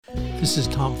This is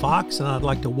Tom Fox, and I'd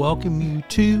like to welcome you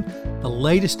to the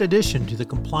latest addition to the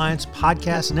Compliance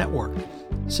Podcast Network,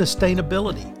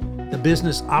 Sustainability, the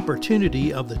business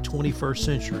opportunity of the 21st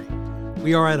century.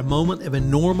 We are at a moment of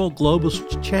enormous global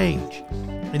change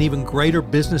and even greater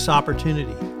business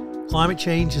opportunity. Climate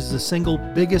change is the single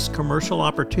biggest commercial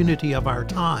opportunity of our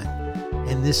time,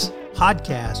 and this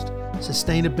podcast,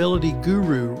 sustainability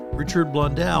guru Richard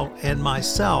Blundell and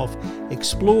myself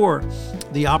explore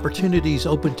the opportunities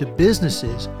open to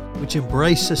businesses which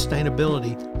embrace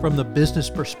sustainability from the business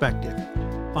perspective.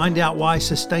 Find out why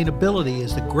sustainability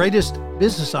is the greatest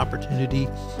business opportunity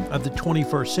of the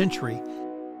 21st century.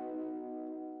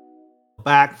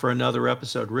 Back for another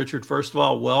episode. Richard, first of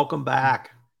all, welcome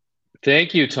back.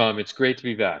 Thank you, Tom. It's great to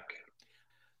be back.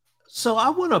 So I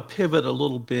want to pivot a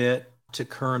little bit to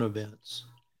current events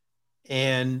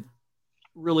and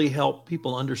really help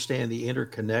people understand the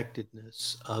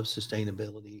interconnectedness of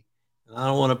sustainability. And I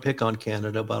don't want to pick on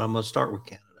Canada, but I'm going to start with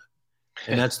Canada,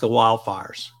 and that's the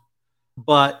wildfires.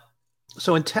 But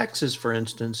so in Texas, for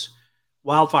instance,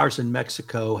 wildfires in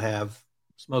Mexico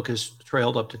smoke has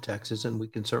trailed up to Texas, and we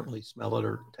can certainly smell it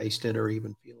or taste it or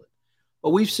even feel it. But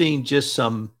we've seen just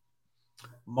some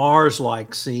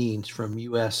Mars-like scenes from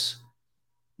U.S.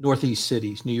 Northeast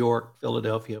cities, New York,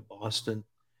 Philadelphia, Boston.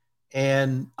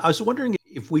 And I was wondering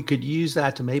if we could use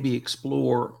that to maybe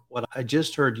explore what I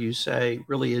just heard you say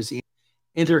really is the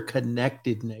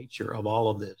interconnected nature of all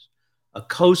of this. A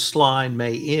coastline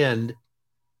may end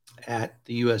at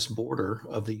the U.S. border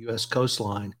of the U.S.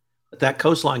 coastline, but that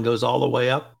coastline goes all the way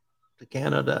up to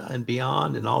Canada and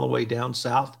beyond, and all the way down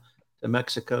south to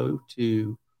Mexico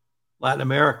to Latin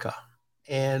America.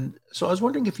 And so I was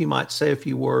wondering if you might say a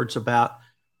few words about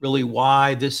really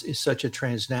why this is such a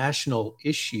transnational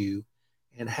issue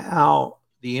and how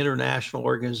the international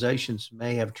organizations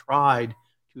may have tried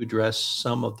to address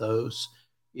some of those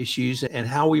issues and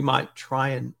how we might try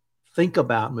and think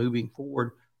about moving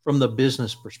forward from the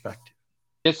business perspective.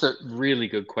 It's a really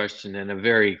good question and a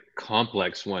very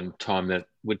complex one, Tom, that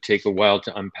would take a while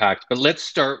to unpack. But let's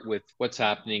start with what's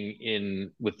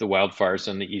happening with the wildfires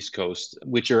on the East Coast,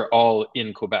 which are all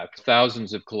in Quebec,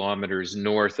 thousands of kilometers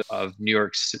north of New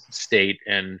York State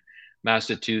and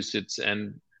Massachusetts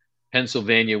and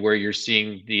Pennsylvania, where you're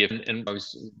seeing and I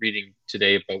was reading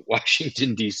today about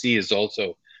Washington, D.C.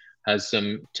 has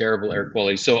some terrible air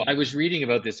quality. So I was reading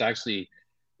about this actually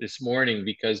this morning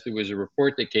because there was a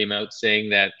report that came out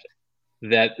saying that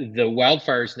the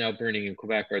wildfires now burning in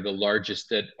Quebec are the largest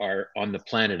that are on the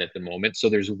planet at the moment. So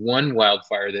there's one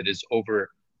wildfire that is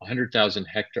over 100,000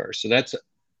 hectares. So that's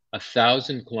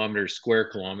 1,000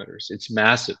 square kilometers. It's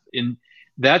massive. And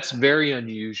that's very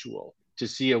unusual to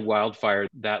see a wildfire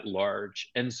that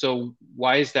large. And so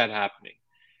why is that happening?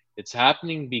 It's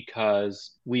happening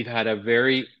because we've had a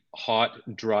very hot,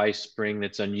 dry spring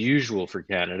that's unusual for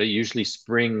Canada. Usually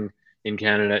spring in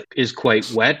Canada is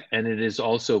quite wet and it is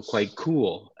also quite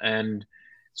cool. And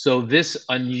so this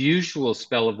unusual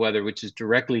spell of weather, which is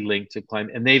directly linked to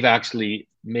climate, and they've actually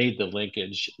made the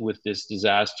linkage with this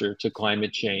disaster to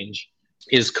climate change,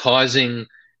 is causing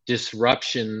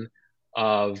disruption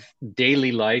of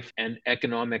daily life and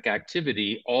economic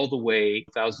activity all the way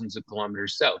thousands of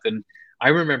kilometers south. And I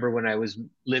remember when I was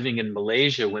living in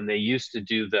Malaysia, when they used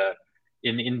to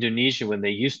in Indonesia, when they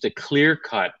used to clear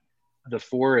cut the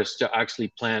forest to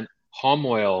actually plant palm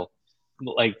oil,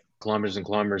 like kilometers and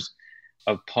kilometers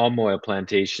of palm oil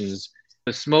plantations,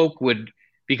 the smoke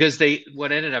because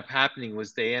what ended up happening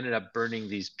was they ended up burning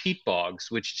these peat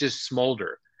bogs, which just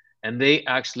smolder. And they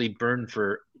actually burn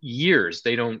for years.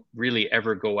 They don't really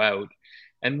ever go out.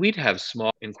 And we'd have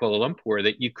smog in Kuala Lumpur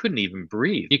that you couldn't even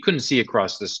breathe. You couldn't see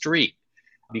across the street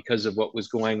because of what was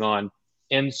going on.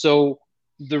 And so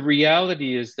the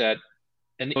reality is that,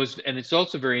 and it's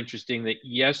also very interesting that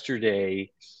yesterday,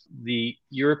 the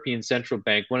European Central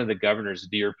Bank, one of the governors of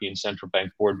the European Central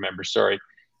Bank board members,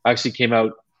 actually came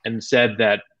out and said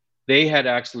that they had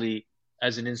actually,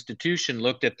 as an institution,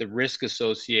 looked at the risk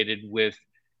associated with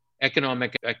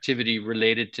economic activity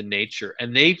related to nature.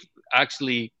 And they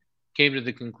actually came to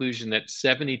the conclusion that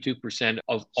 72%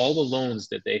 of all the loans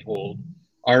that they hold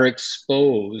are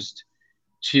exposed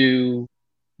to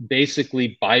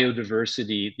basically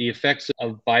biodiversity, the effects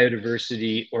of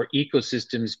biodiversity or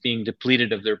ecosystems being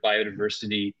depleted of their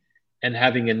biodiversity and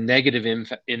having a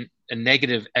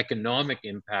negative economic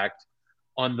impact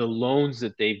on the loans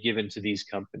that they've given to these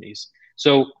companies.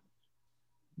 So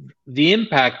the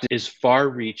impact is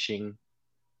far-reaching.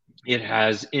 It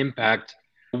has impact.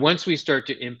 Once we start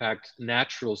to impact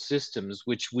natural systems,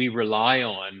 which we rely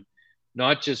on,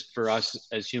 not just for us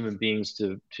as human beings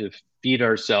to feed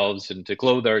ourselves and to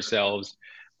clothe ourselves,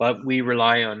 but we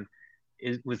rely on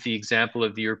with the example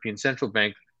of the European Central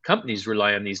Bank, companies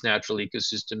rely on these natural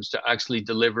ecosystems to actually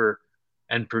deliver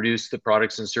and produce the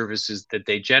products and services that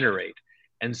they generate.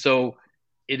 And so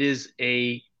it is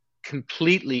a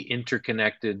completely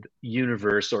interconnected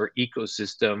universe or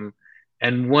ecosystem.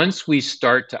 And once we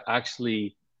start to, I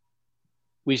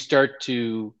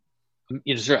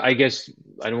guess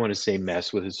I don't want to say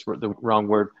mess with it's the wrong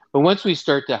word, but once we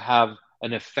start to have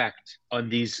an effect on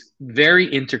these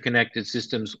very interconnected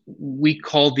systems, we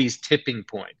call these tipping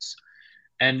points.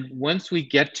 And once we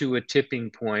get to a tipping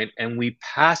point and we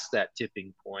pass that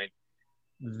tipping point,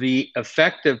 the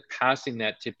effect of passing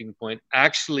that tipping point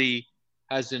actually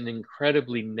has an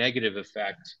incredibly negative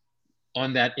effect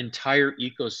on that entire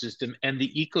ecosystem and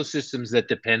the ecosystems that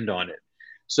depend on it.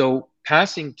 So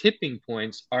passing tipping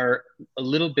points are a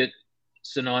little bit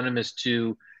synonymous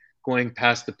to going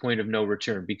past the point of no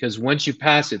return, because once you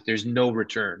pass it, there's no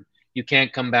return. You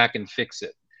can't come back and fix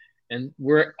it. And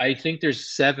I think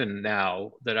there's 7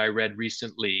 now that I read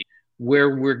recently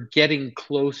where we're getting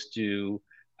close to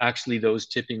actually those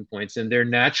tipping points. And they're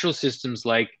natural systems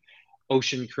like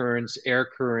ocean currents, air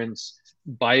currents,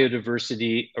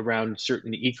 biodiversity around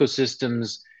certain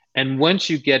ecosystems. And once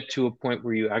you get to a point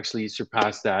where you actually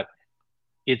surpass that,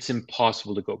 it's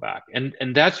impossible to go back.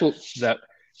 And that's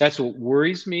what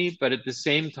worries me. But at the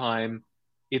same time,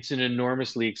 it's an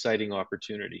enormously exciting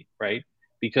opportunity, right?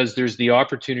 Because there's the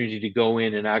opportunity to go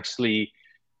in and actually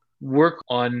work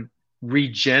on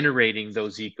regenerating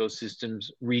those ecosystems,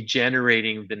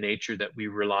 regenerating the nature that we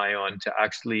rely on to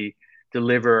actually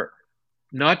deliver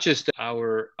not just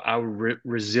our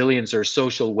resilience or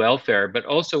social welfare, but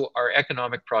also our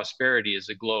economic prosperity as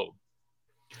a globe.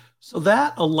 So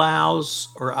that allows,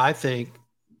 or I think,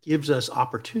 gives us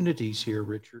opportunities here,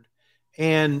 Richard,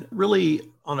 and really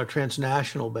on a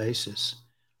transnational basis.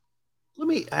 Let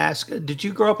me ask, did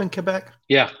you grow up in Quebec?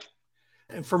 Yeah.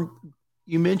 And from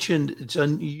you mentioned it's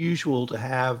unusual to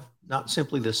have not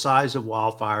simply the size of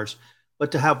wildfires,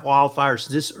 but to have wildfires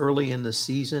this early in the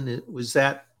season. Was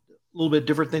that a little bit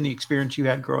different than the experience you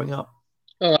had growing up?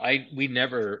 Oh, we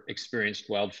never experienced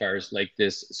wildfires like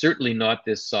this, certainly not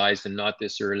this size and not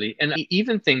this early. And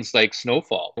even things like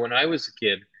snowfall. When I was a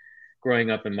kid growing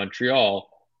up in Montreal,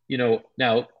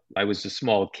 now I was a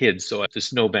small kid, so the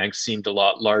snowbanks seemed a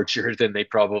lot larger than they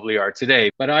probably are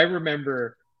today. But I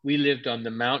remember we lived on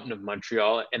the mountain of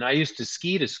Montreal, and I used to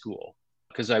ski to school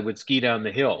because I would ski down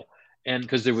the hill and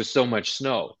because there was so much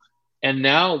snow. And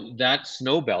now that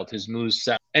snow belt has moved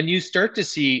south. And you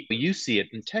see it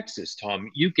in Texas,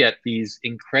 Tom. You get these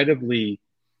incredibly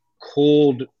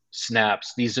cold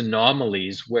snaps, these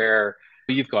anomalies where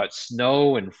you've got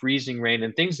snow and freezing rain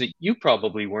and things that you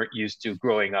probably weren't used to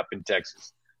growing up in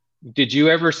Texas. Did you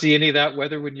ever see any of that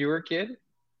weather when you were a kid?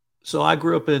 So I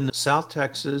grew up in South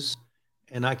Texas,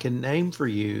 and I can name for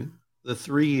you the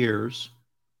 3 years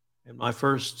in my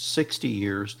first 60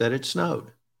 years that it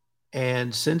snowed.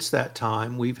 And since that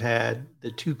time, we've had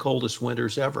the 2 coldest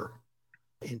winters ever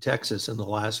in Texas in the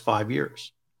last 5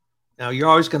 years. Now, you're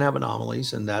always going to have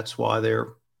anomalies, and that's why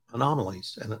they're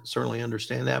anomalies. And I certainly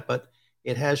understand that, but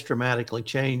it has dramatically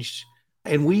changed.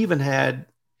 And we even had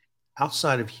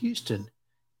outside of Houston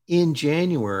in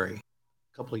January,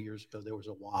 a couple of years ago, there was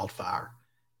a wildfire.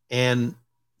 And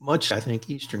much, I think,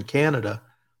 Eastern Canada,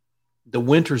 the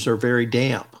winters are very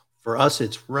damp. For us,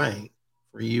 it's rain.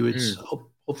 For you, it's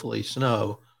hopefully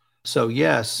snow. So,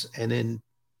 yes. And then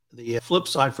the flip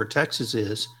side for Texas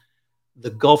is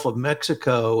the Gulf of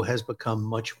Mexico has become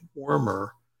much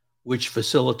warmer, which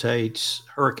facilitates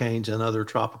hurricanes and other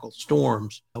tropical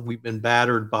storms. We've been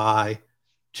battered by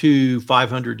 2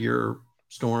 500-year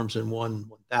storms and one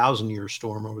 1,000-year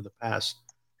storm over the past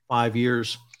 5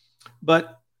 years.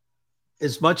 But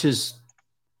as much as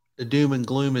the doom and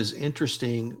gloom is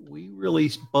interesting, we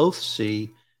really both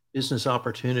see business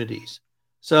opportunities.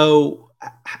 So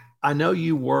I know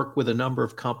you work with a number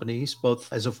of companies,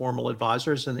 both as a formal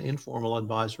advisor and an informal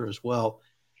advisor as well.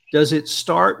 Does it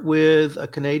start with a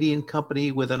Canadian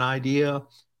company with an idea,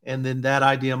 and then that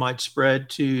idea might spread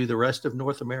to the rest of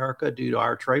North America due to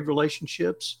our trade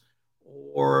relationships?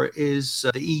 Or is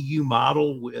the EU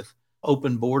model with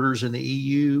open borders in the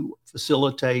EU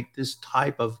facilitate this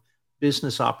type of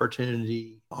business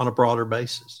opportunity on a broader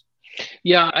basis?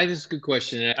 Yeah, that's a good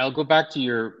question. I'll go back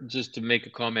to just to make a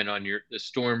comment on the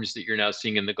storms that you're now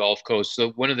seeing in the Gulf Coast.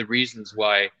 So one of the reasons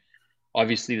why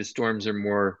obviously the storms are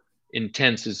more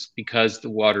intense is because the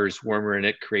water is warmer and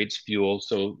it creates fuel.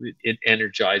 So it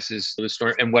energizes the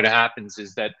storm. And what happens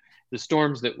is that the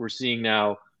storms that we're seeing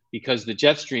now, because the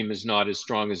jet stream is not as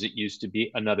strong as it used to be,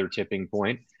 another tipping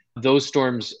point, those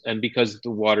storms, and because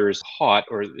the water is hot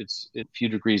or it's a few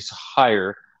degrees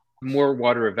higher, more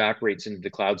water evaporates into the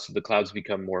clouds, so the clouds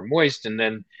become more moist. And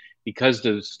then because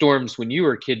the storms, when you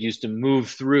were a kid, used to move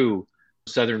through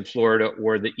southern Florida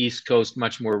or the East Coast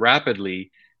much more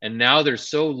rapidly, and now they're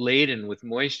so laden with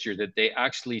moisture that they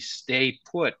actually stay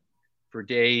put for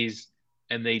days,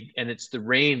 and it's the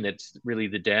rain that's really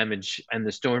the damage and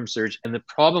the storm surge. And the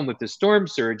problem with the storm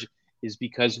surge is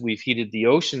because we've heated the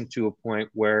ocean to a point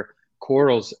where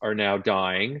corals are now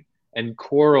dying, and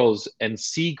corals and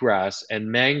seagrass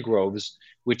and mangroves,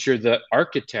 which are the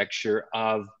architecture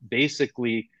of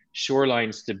basically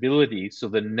shoreline stability, so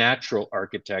the natural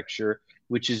architecture,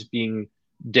 which is being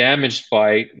damaged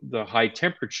by the high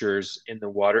temperatures in the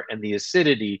water and the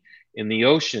acidity in the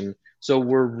ocean. So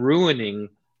we're ruining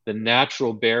the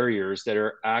natural barriers that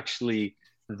are actually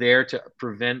there to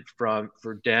prevent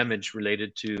for damage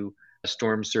related to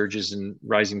storm surges and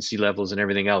rising sea levels and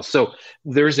everything else. So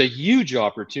there's a huge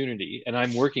opportunity, and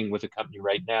I'm working with a company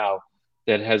right now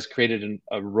that has created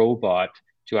a robot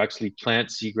to actually plant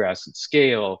seagrass at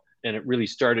scale, and it really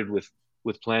started with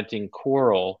planting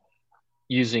coral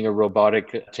using a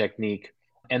robotic technique.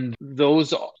 And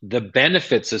the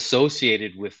benefits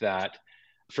associated with that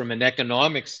from an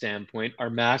economic standpoint are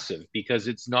massive, because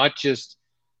it's not just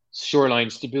shoreline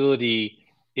stability,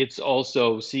 it's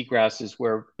also seagrasses,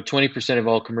 where 20% of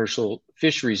all commercial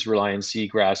fisheries rely on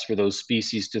seagrass for those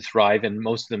species to thrive, and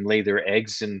most of them lay their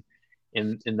eggs in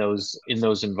those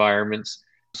environments.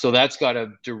 So that's got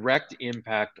a direct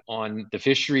impact on the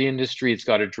fishery industry. It's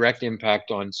got a direct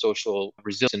impact on social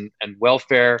resilience and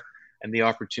welfare and the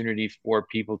opportunity for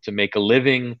people to make a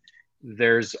living.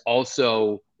 There's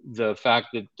also the fact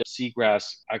that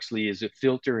seagrass actually is a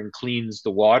filter and cleans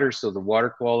the water, so the water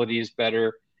quality is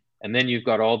better. And then you've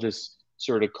got all this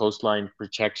sort of coastline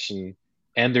protection.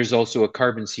 And there's also a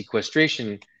carbon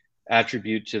sequestration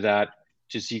attribute to that,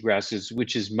 to seagrasses,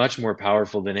 which is much more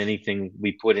powerful than anything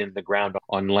we put in the ground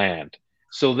on land.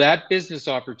 So that business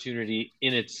opportunity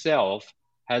in itself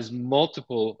has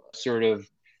multiple sort of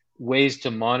ways to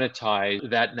monetize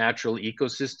that natural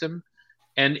ecosystem.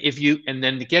 And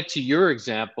then to get to your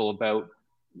example about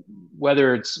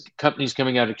whether it's companies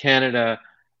coming out of Canada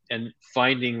and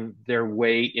finding their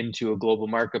way into a global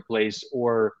marketplace,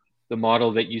 or the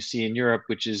model that you see in Europe,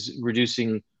 which is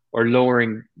reducing or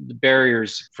lowering the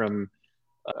barriers from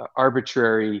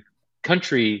arbitrary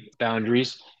country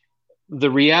boundaries.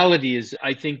 The reality is,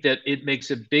 I think that it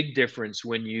makes a big difference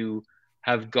when you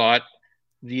have got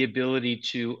the ability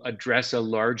to address a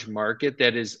large market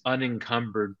that is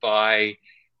unencumbered by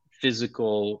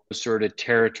physical sort of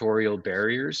territorial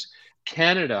barriers.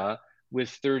 Canada, with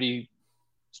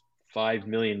 35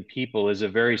 million people, is a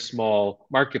very small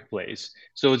marketplace.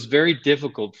 So it's very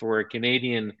difficult for a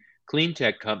Canadian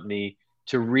CleanTech company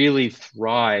to really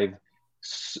thrive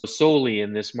solely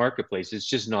in this marketplace. It's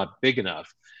just not big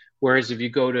enough. Whereas if you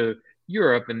go to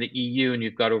Europe and the EU, and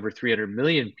you've got over 300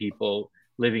 million people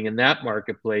living in that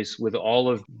marketplace, with all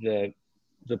of the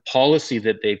policy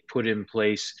that they've put in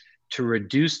place to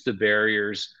reduce the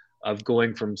barriers of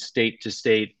going from state to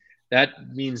state, that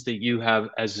means that you have,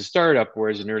 as a startup or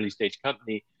as an early stage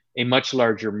company, a much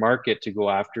larger market to go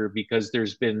after, because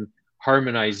there's been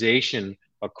harmonization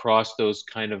across those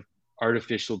kind of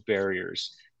artificial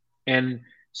barriers. And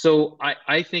so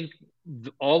I think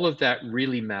all of that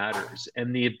really matters,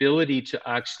 and the ability to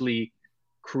actually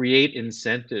create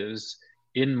incentives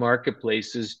in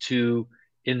marketplaces to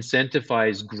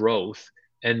incentivize growth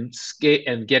and scale,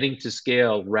 and getting to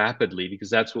scale rapidly, because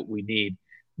that's what we need.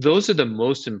 Those are the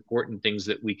most important things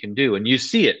that we can do. And you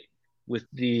see it with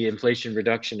the Inflation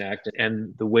Reduction Act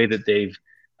and the way that they've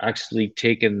actually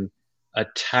taken a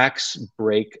tax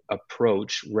break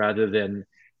approach rather than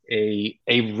a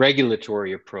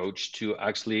regulatory approach to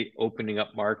actually opening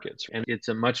up markets. And it's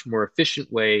a much more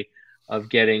efficient way of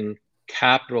getting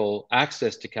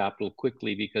access to capital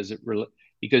quickly,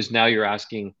 because now you're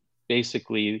asking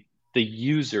basically the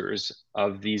users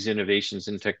of these innovations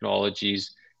and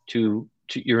technologies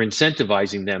you're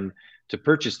incentivizing them to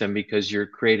purchase them, because you're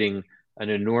creating an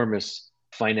enormous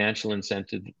financial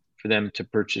incentive for them to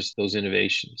purchase those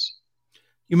innovations.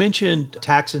 You mentioned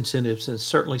tax incentives, and it's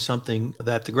certainly something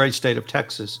that the great state of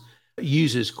Texas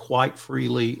uses quite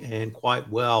freely and quite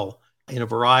well in a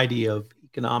variety of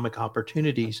economic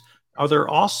opportunities. Are there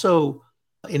also,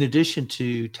 in addition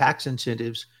to tax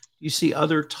incentives, you see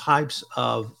other types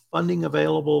of funding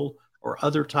available or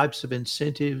other types of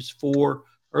incentives for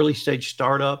early stage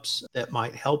startups that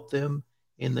might help them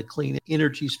in the clean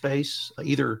energy space,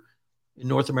 either in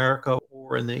North America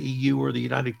or in the EU or the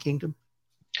United Kingdom?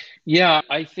 Yeah,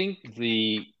 I think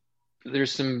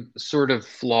there's some sort of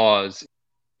flaws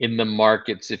in the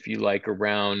markets, if you like,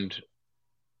 around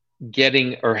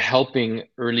getting or helping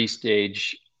early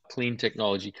stage clean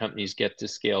technology companies get to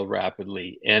scale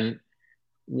rapidly. And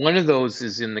one of those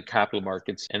is in the capital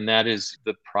markets, and that is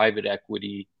the private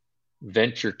equity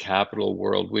venture capital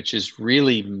world, which is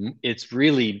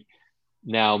really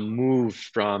now moved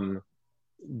from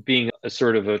being a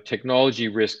sort of a technology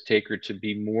risk taker to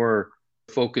be more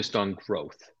focused on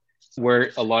growth,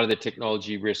 where a lot of the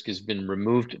technology risk has been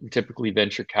removed. Typically,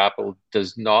 venture capital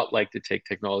does not like to take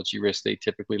technology risk. They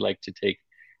typically like to take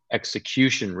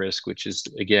execution risk, which is,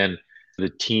 again, the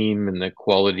team and the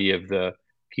quality of the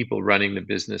people running the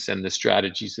business and the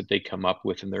strategies that they come up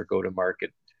with and their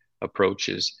go-to-market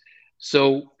approaches.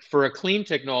 So for a clean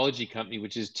technology company,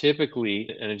 which is typically,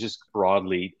 and just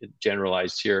broadly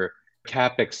generalized here,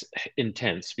 CapEx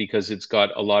intense because it's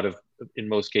got a lot of, in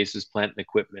most cases, plant and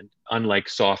equipment, unlike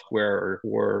software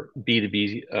or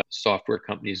B2B software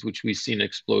companies, which we've seen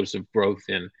explosive growth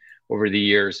in over the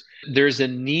years. There's a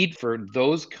need for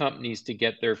those companies to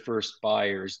get their first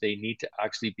buyers. They need to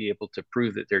actually be able to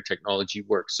prove that their technology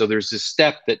works. So there's a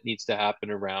step that needs to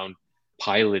happen around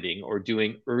piloting or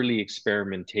doing early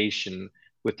experimentation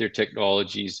with their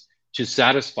technologies to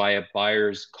satisfy a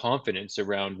buyer's confidence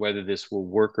around whether this will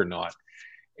work or not.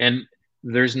 And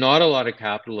there's not a lot of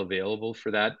capital available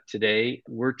for that today.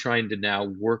 We're trying to now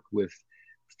work with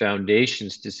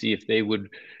foundations to see if they would,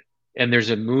 and there's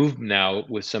a move now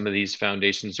with some of these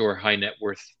foundations or high net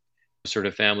worth sort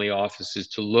of family offices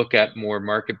to look at more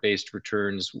market-based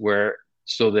returns, where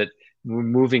so that we're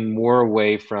moving more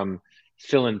away from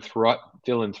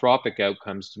philanthropic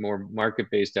outcomes to more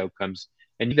market-based outcomes,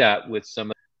 and that with some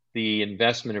of the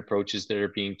investment approaches that are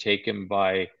being taken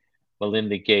by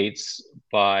Melinda Gates,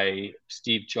 by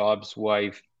Steve Jobs'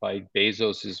 wife, by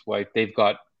Bezos's wife. They've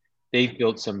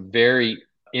built some very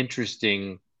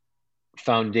interesting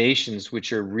foundations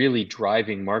which are really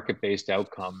driving market-based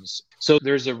outcomes. So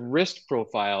there's a risk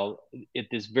profile at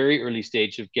this very early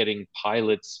stage of getting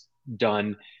pilots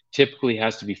done. Typically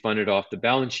has to be funded off the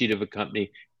balance sheet of a company.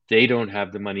 They don't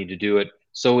have the money to do it.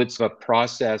 So it's a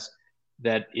process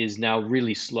that is now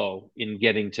really slow in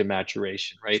getting to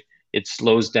maturation, right? It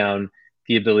slows down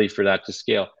the ability for that to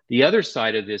scale. The other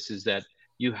side of this is that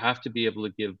you have to be able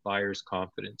to give buyers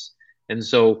confidence. And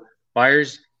so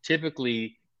buyers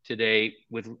typically today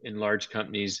in large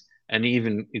companies, and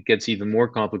even it gets even more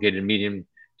complicated in medium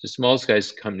to small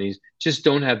size companies, just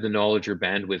don't have the knowledge or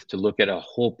bandwidth to look at a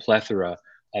whole plethora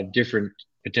of different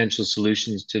potential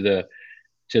solutions to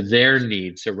their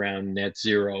needs around net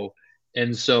zero.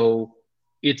 And so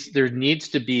there needs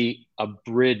to be a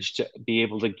bridge to be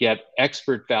able to get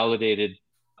expert validated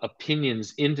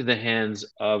opinions into the hands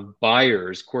of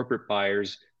buyers, corporate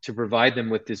buyers, to provide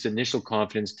them with this initial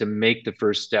confidence to make the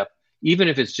first step, even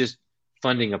if it's just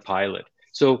funding a pilot.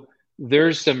 So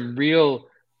there's some real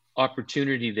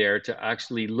opportunity there to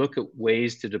actually look at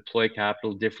ways to deploy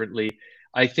capital differently.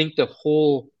 I think the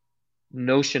whole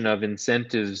notion of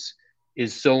incentives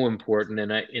is so important.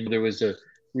 And there was a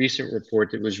recent report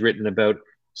that was written about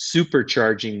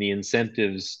supercharging the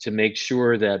incentives to make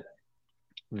sure that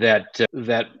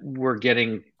we're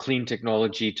getting clean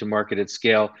technology to market at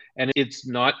scale. And it's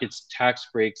tax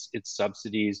breaks, it's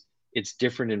subsidies, it's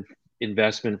different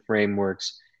investment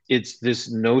frameworks. It's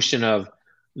this notion of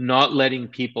not letting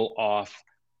people off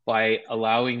by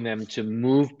allowing them to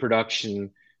move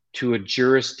production to a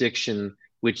jurisdiction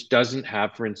which doesn't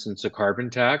have, for instance, a carbon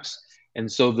tax. And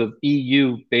so the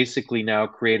EU basically now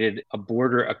created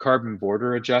a carbon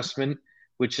border adjustment,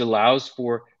 which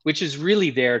is really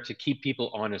there to keep people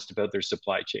honest about their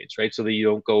supply chains, right? So that you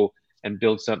don't go and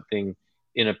build something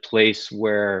in a place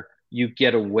where you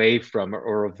get away from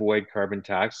or avoid carbon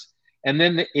tax. And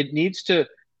then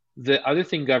the other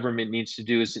thing government needs to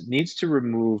do is it needs to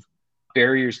remove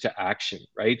barriers to action,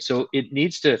 right? So it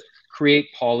needs to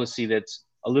create policy that's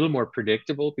a little more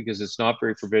predictable, because it's not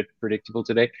very predictable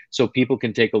today. So people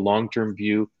can take a long-term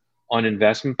view on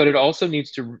investment, but it also needs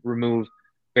to remove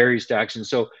barriers to action.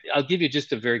 So I'll give you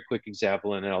just a very quick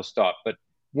example and then I'll stop. But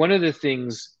one of the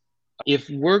things,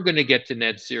 if we're going to get to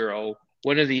net zero,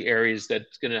 one of the areas we're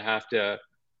going to have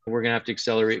to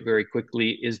accelerate very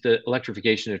quickly is the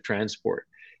electrification of transport.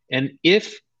 And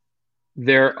if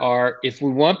we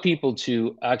want people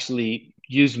to actually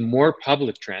use more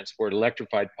public transport,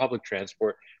 electrified public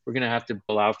transport, we're going to have to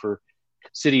allow for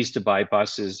cities to buy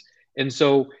buses. And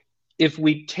so if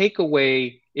we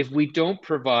don't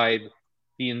provide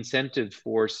the incentive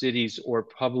for cities or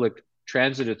public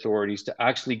transit authorities to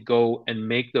actually go and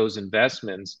make those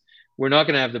investments, we're not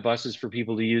going to have the buses for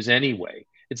people to use anyway.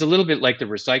 It's a little bit like the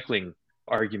recycling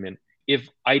argument. if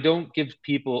I don't give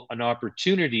people an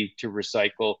opportunity to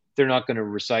recycle, they're not going to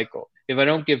recycle. If I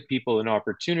don't give people an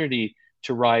opportunity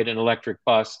to ride an electric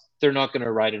bus, they're not going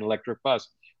to ride an electric bus.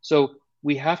 So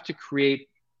we have to create,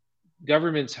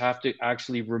 governments have to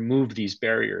actually remove these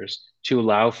barriers to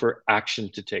allow for action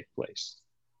to take place.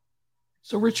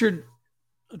 So, Richard,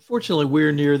 unfortunately,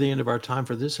 we're near the end of our time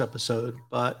for this episode,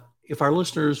 but if our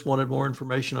listeners wanted more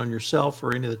information on yourself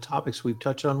or any of the topics we've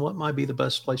touched on, what might be the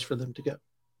best place for them to go?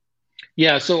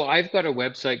 Yeah, so I've got a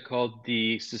website called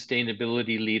the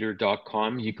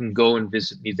sustainabilityleader.com. You can go and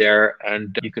visit me there,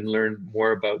 and you can learn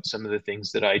more about some of the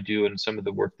things that I do and some of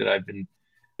the work that I've been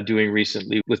doing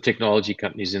recently with technology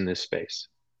companies in this space.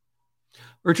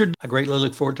 Richard, I greatly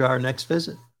look forward to our next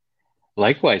visit.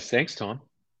 Likewise. Thanks, Tom.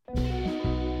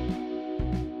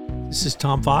 This is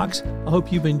Tom Fox. I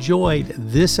hope you've enjoyed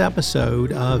this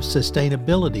episode of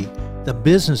Sustainability, the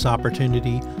business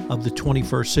opportunity of the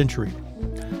 21st century.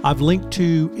 I've linked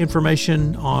to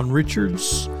information on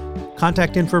Richard's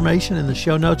contact information in the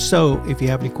show notes, so if you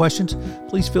have any questions,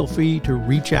 please feel free to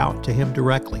reach out to him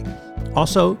directly.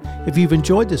 Also, if you've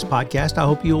enjoyed this podcast, I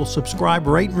hope you'll subscribe,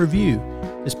 rate, and review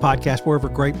this podcast wherever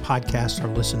great podcasts are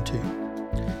listened to.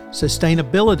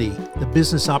 Sustainability, the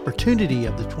business opportunity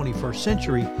of the 21st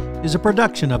century, is a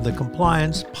production of the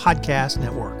Compliance Podcast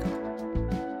Network.